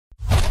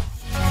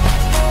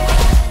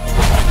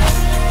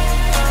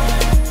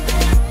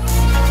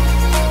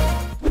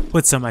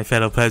What's up, my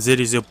fellow plebs?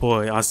 It is your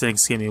boy, Austin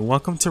Gaming.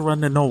 Welcome to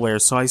Run to Nowhere.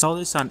 So I saw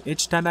this on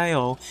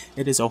itch.io.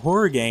 It is a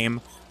horror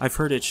game. I've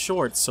heard it's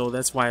short, so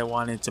that's why I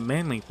wanted to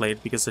mainly play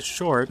it, because it's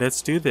short.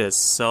 Let's do this.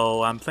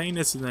 So I'm playing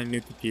this with my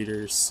new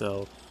computer,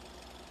 so...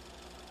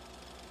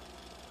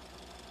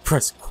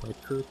 Press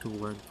quicker to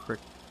learn quick.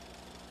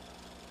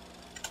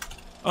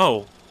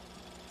 Oh.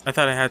 I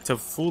thought I had to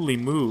fully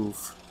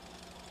move.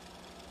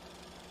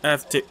 I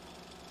have to...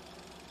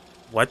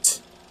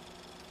 What?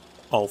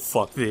 Oh,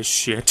 fuck this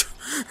shit.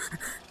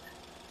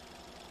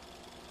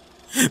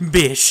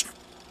 Bish.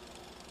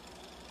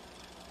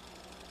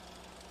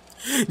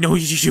 No,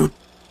 you shoot.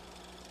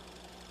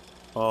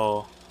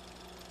 Oh.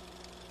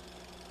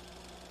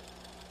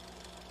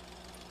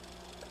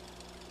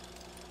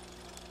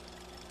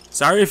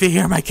 Sorry if you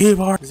hear my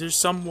keyboard. Is there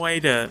some way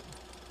to...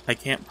 I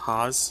can't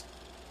pause?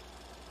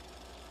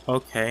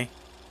 Okay.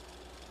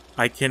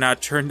 I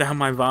cannot turn down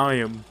my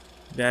volume.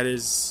 That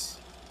is...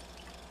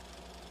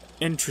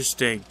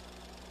 interesting.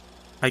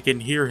 I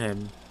can hear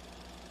him.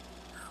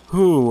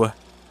 Who?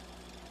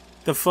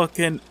 The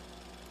fucking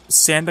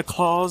Santa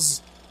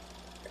Claus?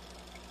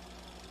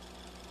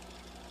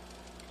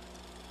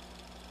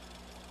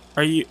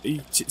 Are you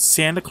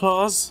Santa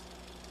Claus?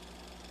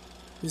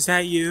 Is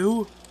that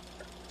you?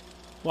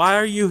 Why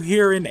are you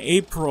here in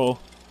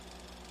April?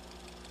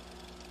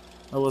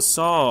 I will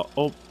saw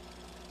open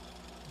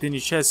your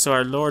chest so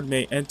our Lord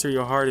may enter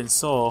your heart and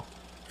soul.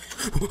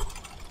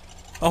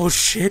 Oh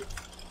shit.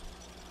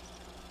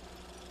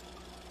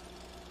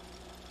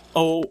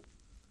 Oh,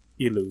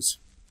 you lose.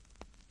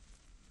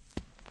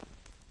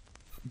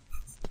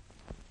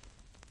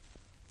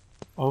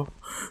 Oh.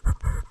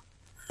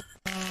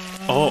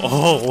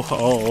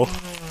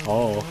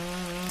 Oh.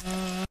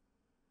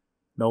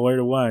 Nowhere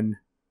to run.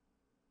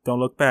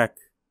 Don't look back.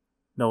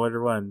 Nowhere to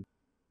run.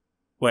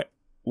 Wait,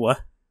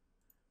 what?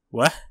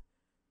 What?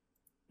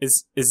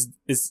 Is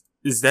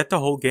that the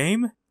whole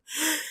game?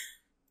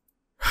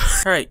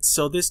 Alright,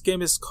 so this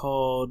game is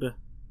called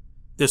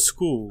The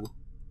School.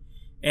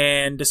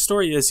 And the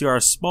story is you're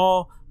a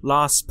small,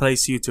 lost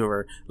place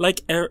YouTuber.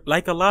 Like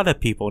a lot of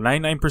people,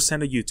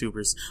 99% of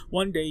YouTubers.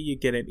 One day you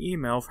get an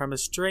email from a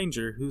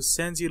stranger who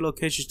sends you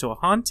locations to a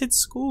haunted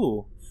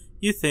school.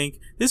 You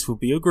think, this will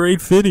be a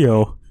great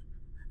video.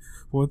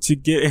 Once you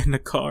get in the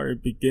car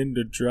and begin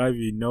to drive,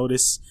 you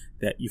notice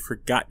that you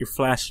forgot your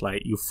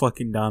flashlight, you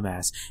fucking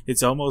dumbass.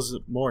 It's almost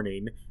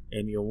morning,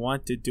 and you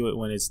want to do it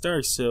when it's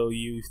dark, so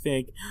you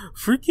think,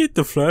 forget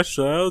the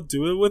flashlight, I'll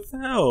do it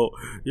without.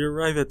 You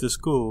arrive at the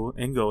school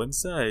and go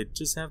inside.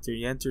 Just after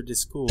you enter the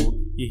school,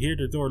 you hear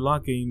the door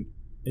locking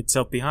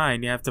itself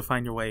behind. You have to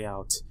find your way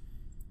out.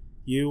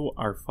 You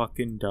are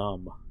fucking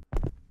dumb.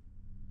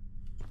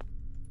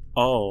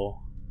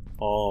 Oh.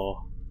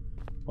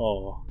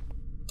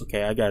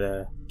 Okay, I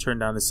gotta turn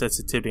down the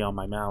sensitivity on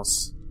my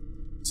mouse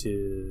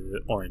to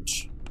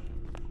orange.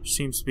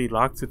 Seems to be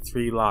locked with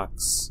 3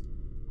 locks.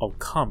 Oh,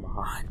 come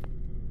on.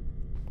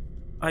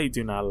 I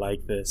do not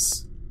like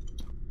this.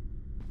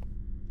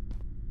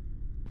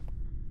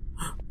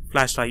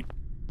 Flashlight.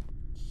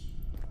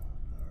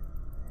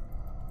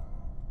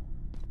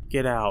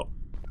 Get out.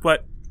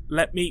 But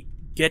let me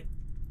get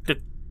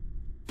the...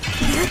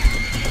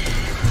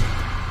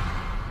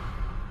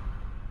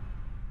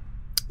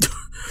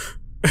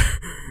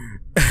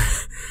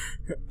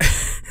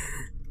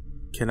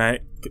 Can I...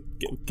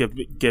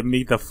 give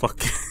me the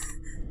fuck...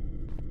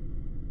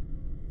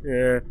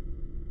 Yeah.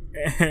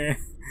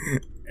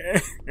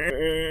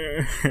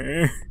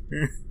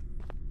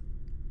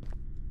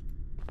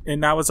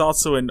 And that was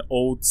also an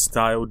old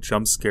style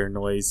jump scare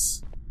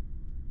noise.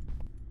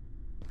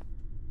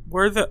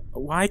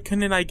 Why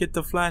couldn't I get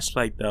the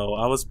flashlight though?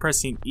 I was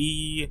pressing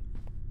E.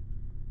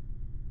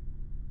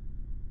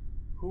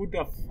 Who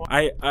the fuck?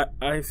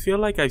 I feel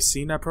like I've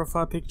seen that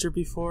profile picture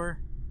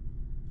before,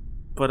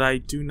 but I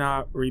do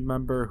not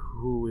remember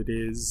who it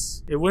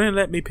is. It wouldn't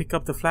let me pick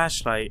up the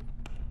flashlight.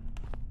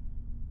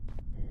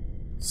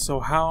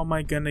 So how am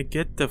I gonna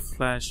get the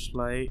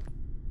flashlight?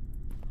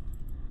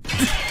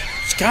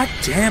 God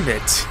damn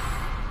it!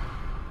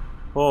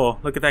 Oh,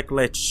 look at that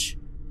glitch.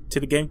 To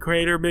the game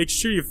creator, make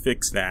sure you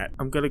fix that.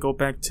 I'm gonna go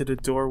back to the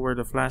door where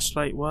the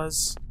flashlight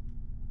was.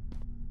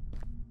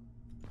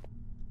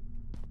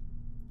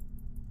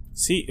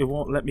 See, it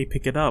won't let me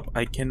pick it up.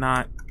 I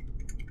cannot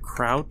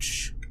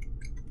crouch.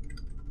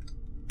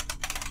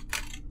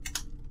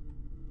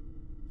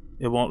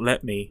 It won't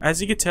let me. As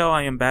you can tell,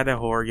 I am bad at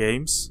horror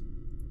games.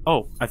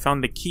 Oh, I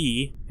found the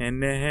key. I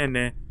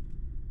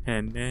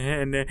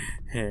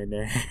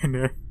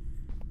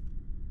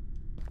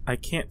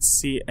can't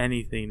see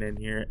anything in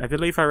here. I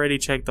believe I already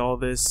checked all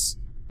this.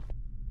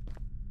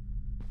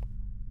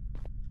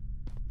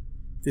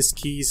 This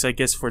key's, I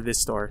guess, for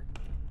this door.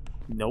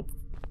 Nope.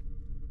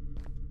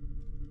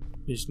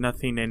 There's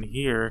nothing in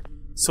here.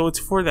 So it's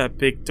for that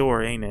big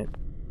door, ain't it?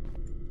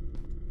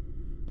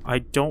 I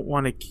don't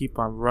want to keep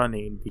on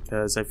running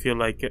because I feel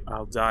like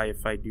I'll die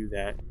if I do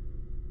that.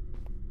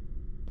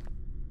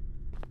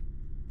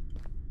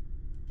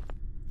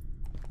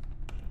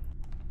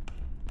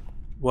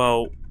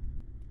 Well,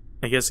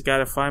 I guess I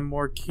gotta find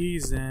more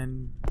keys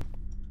and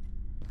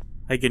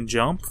I can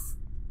jump.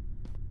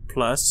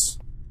 Plus,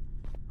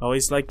 I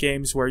always like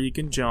games where you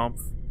can jump.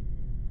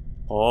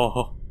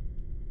 Oh.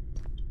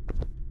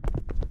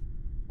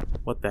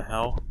 What the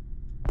hell?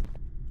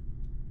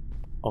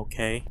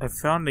 Okay. I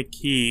found the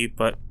key,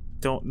 but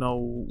don't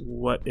know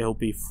what it'll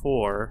be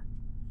for.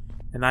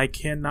 And I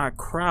cannot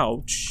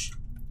crouch.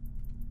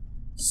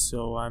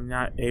 So I'm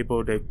not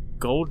able to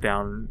go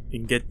down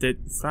and get the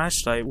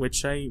flashlight,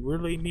 which I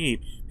really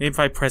need. Maybe if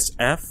I press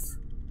F,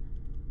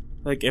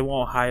 like it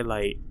won't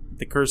highlight.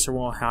 The cursor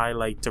won't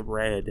highlight to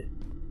red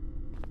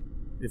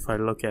if I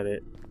look at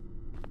it.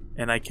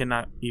 And I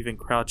cannot even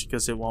crouch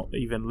because it won't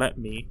even let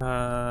me.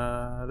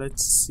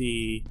 Let's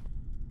see.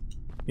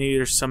 Maybe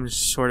there's some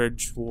sort of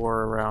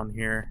drawer around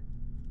here.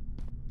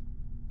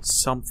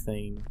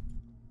 Something.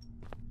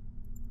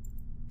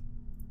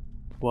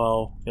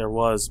 Well, there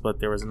was, but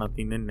there was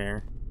nothing in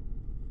there.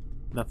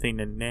 Nothing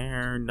in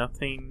there,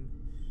 nothing.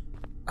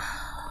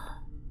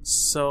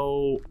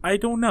 So, I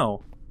don't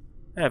know.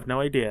 I have no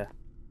idea.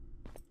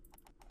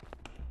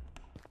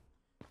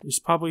 There's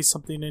probably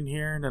something in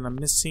here that I'm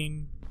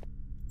missing.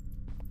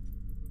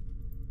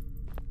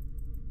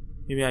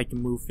 Maybe I can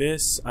move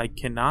this. I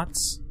cannot.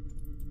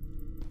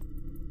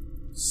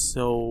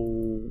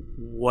 So,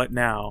 what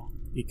now?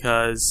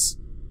 Because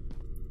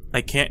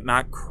I can't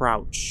not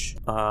crouch.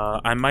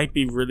 I might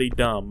be really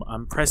dumb.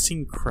 I'm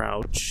pressing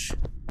crouch.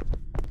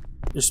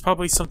 There's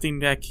probably something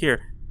back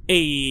here.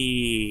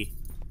 Hey!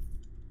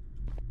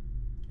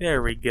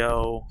 There we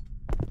go.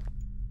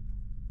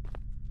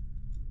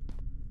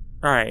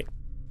 Alright.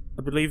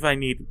 I believe I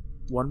need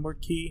one more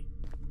key.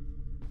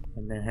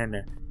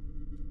 Henna.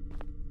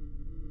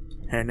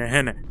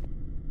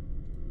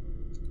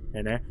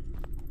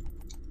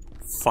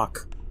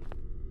 Fuck.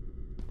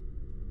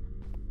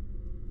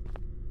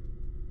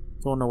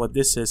 Don't know what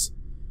this is.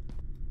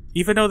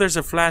 Even though there's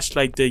a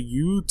flashlight, the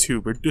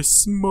YouTuber, the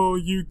small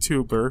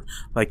YouTuber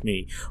like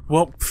me,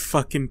 won't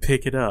fucking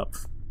pick it up.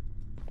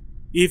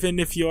 Even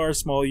if you are a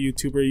small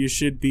YouTuber, you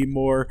should be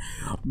more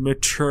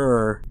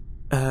mature.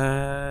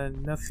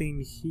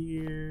 Nothing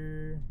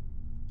here.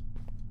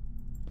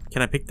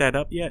 Can I pick that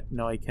up yet?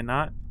 No, I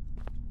cannot.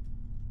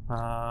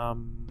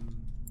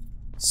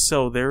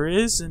 So there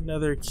is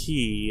another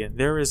key.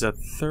 There is a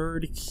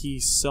third key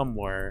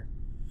somewhere.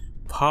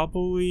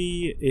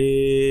 Probably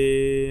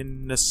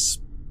in the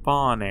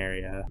spawn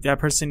area. That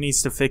person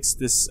needs to fix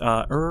this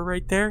error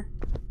right there.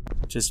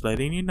 Just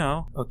letting you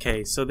know.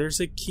 Okay, so there's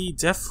a key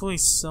definitely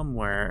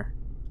somewhere.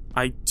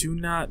 I do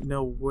not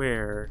know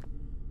where.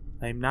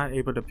 I'm not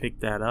able to pick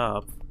that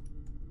up.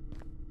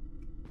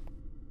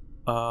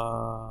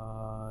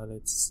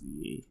 Let's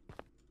see.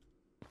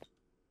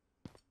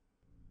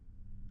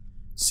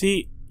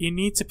 See, you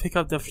need to pick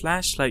up the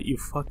flashlight, you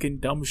fucking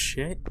dumb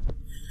shit.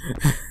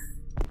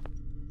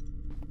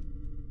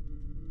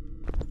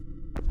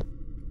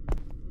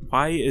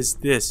 Why is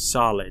this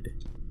solid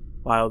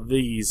while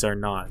these are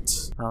not?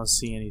 I don't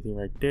see anything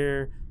right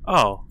there.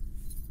 Oh,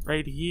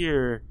 right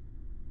here.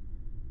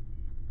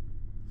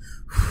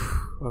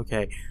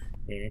 Okay.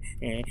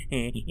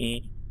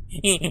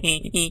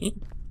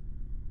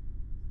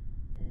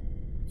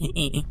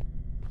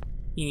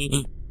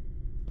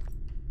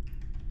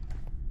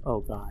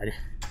 Oh god.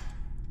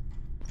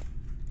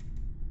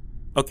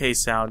 Okay,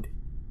 sound.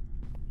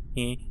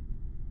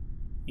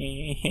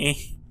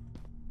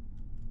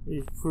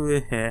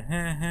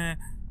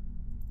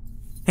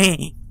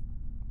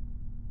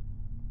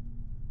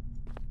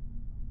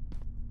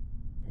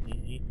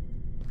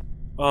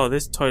 Oh,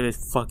 this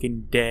toilet's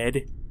fucking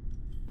dead.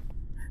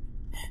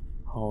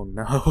 Oh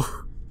no.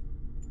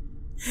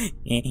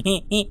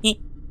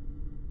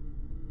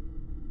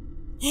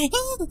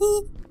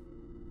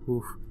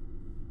 Oof.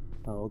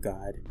 Oh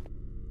god.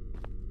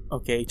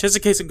 Okay, just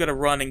in case I'm gonna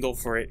run and go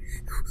for it.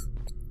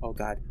 Oh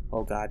god,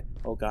 oh god,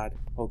 oh god,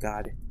 oh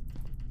god.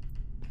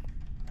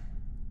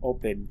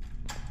 Open.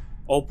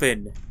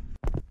 Open.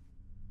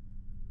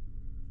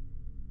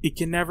 It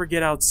can never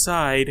get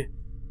outside.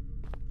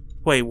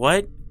 Wait,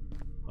 what?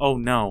 Oh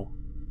no.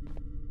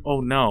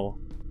 Oh no.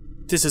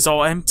 This is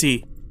all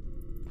empty.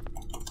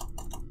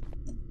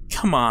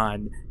 Come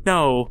on.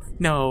 No,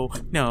 no,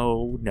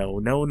 no, no, no,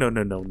 no, no,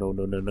 no, no,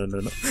 no, no, no, no,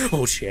 no.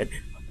 Oh shit.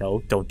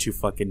 No, don't you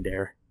fucking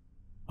dare.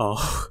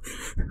 Oh.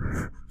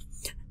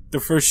 The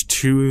first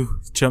two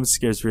jump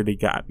scares really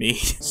got me.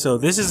 So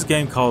this is a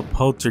game called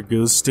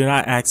Poltergeist. Do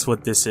not ask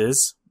what this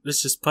is.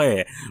 Let's just play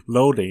it.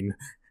 Loading.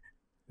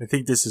 I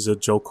think this is a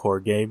joke horror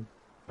game.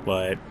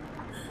 But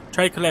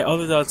try to collect all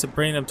the dots and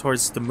bring them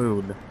towards the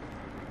moon.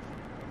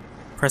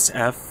 Press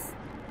F.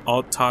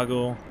 Alt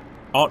toggle.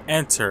 Alt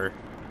enter.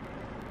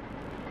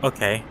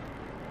 Okay.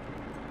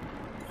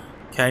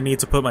 Okay, I need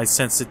to put my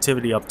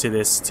sensitivity up to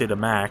this to the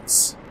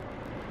max.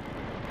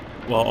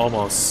 Well,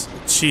 almost.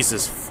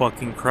 Jesus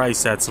fucking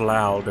Christ, that's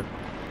loud.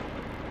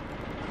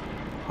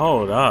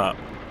 Hold up.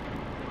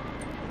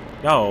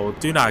 No,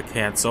 do not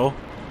cancel.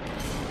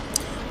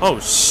 Oh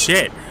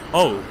shit.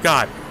 Oh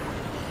god.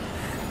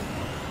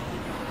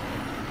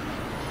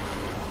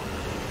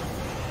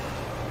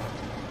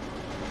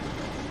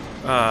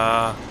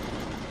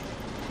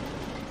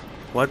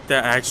 What the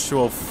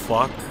actual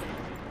fuck?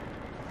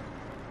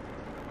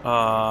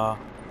 How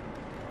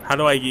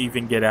do I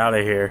even get out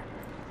of here?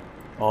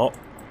 Oh.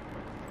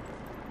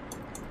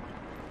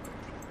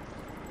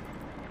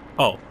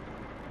 Oh.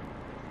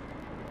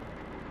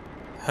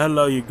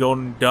 Hello, you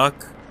golden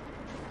duck.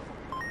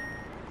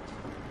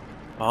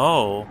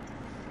 Oh.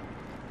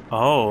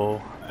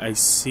 Oh, I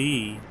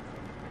see.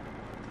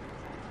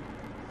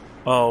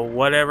 Oh,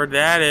 whatever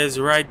that is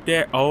right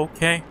there.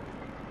 Okay.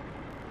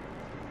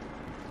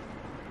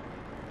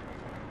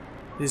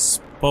 This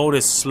boat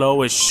is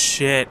slow as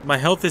shit. My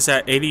health is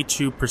at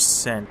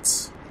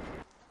 82%.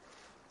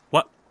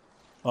 What?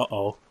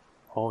 Uh-oh.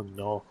 Oh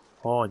no.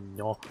 Oh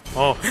no.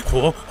 Oh.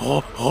 Oh.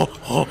 Oh. Oh.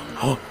 Oh.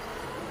 Oh.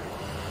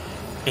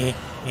 Eh.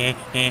 Eh.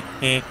 Eh.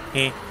 Eh.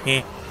 Eh.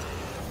 Eh.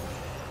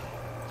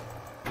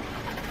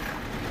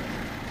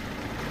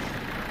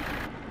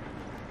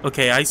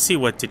 Okay, I see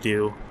what to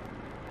do.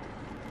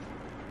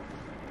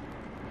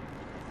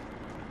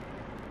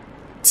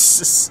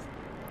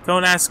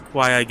 Don't ask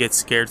why I get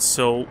scared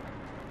so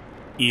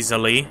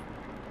easily.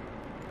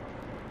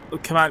 Oh,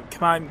 come on,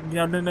 come on.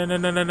 No, no, no, no,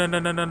 no, no, no, no,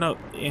 no, no, no.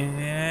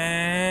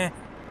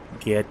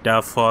 Get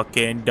the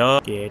fucking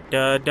duck. Get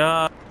the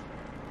duck.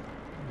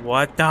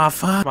 What the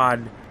fuck? Come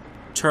on.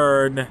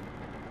 Turn.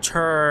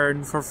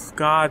 Turn, for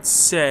God's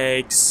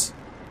sakes.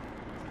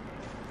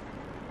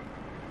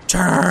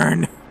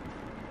 Turn.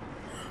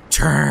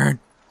 Turn.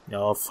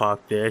 No,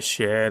 fuck this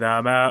shit.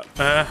 I'm out.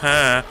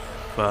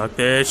 Fuck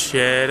this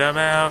shit. I'm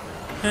out.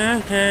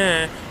 Fuck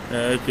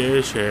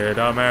this shit.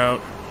 I'm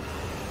out.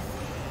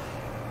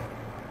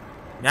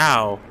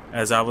 Now,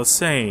 as I was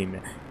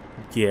saying,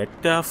 get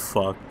the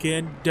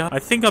fucking duck. I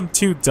think I'm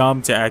too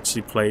dumb to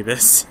actually play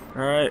this.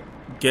 Alright,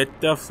 get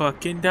the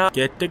fucking duck.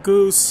 Get the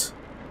goose.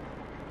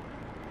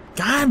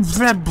 God,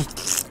 you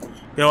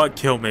know what?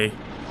 Kill me.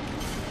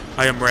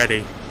 I am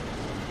ready.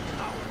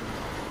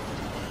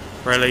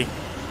 Really?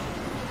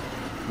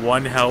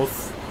 1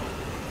 health.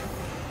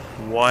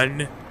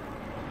 One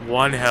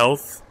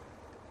health.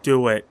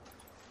 Do it.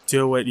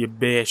 Do it, you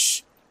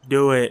bitch.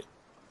 Do it.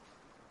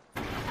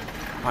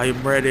 I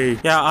am ready.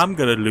 Yeah, I'm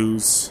gonna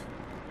lose.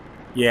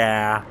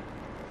 Yeah.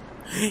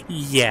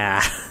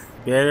 Yeah.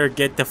 Better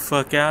get the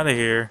fuck out of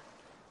here.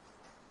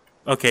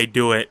 Okay,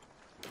 do it.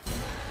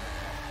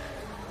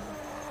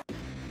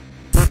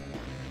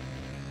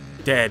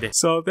 Dead.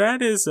 So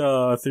that is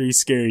 3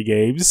 scary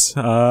games.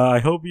 I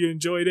hope you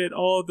enjoyed it.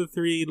 All the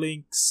 3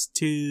 links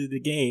to the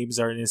games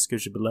are in the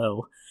description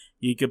below.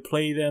 You can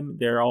play them.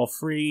 They're all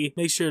free.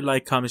 Make sure to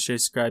like, comment, share,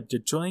 subscribe to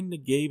join the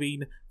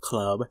gaming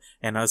club.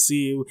 And I'll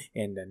see you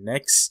in the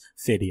next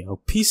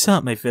video. Peace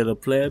out, my fellow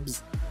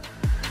plebs.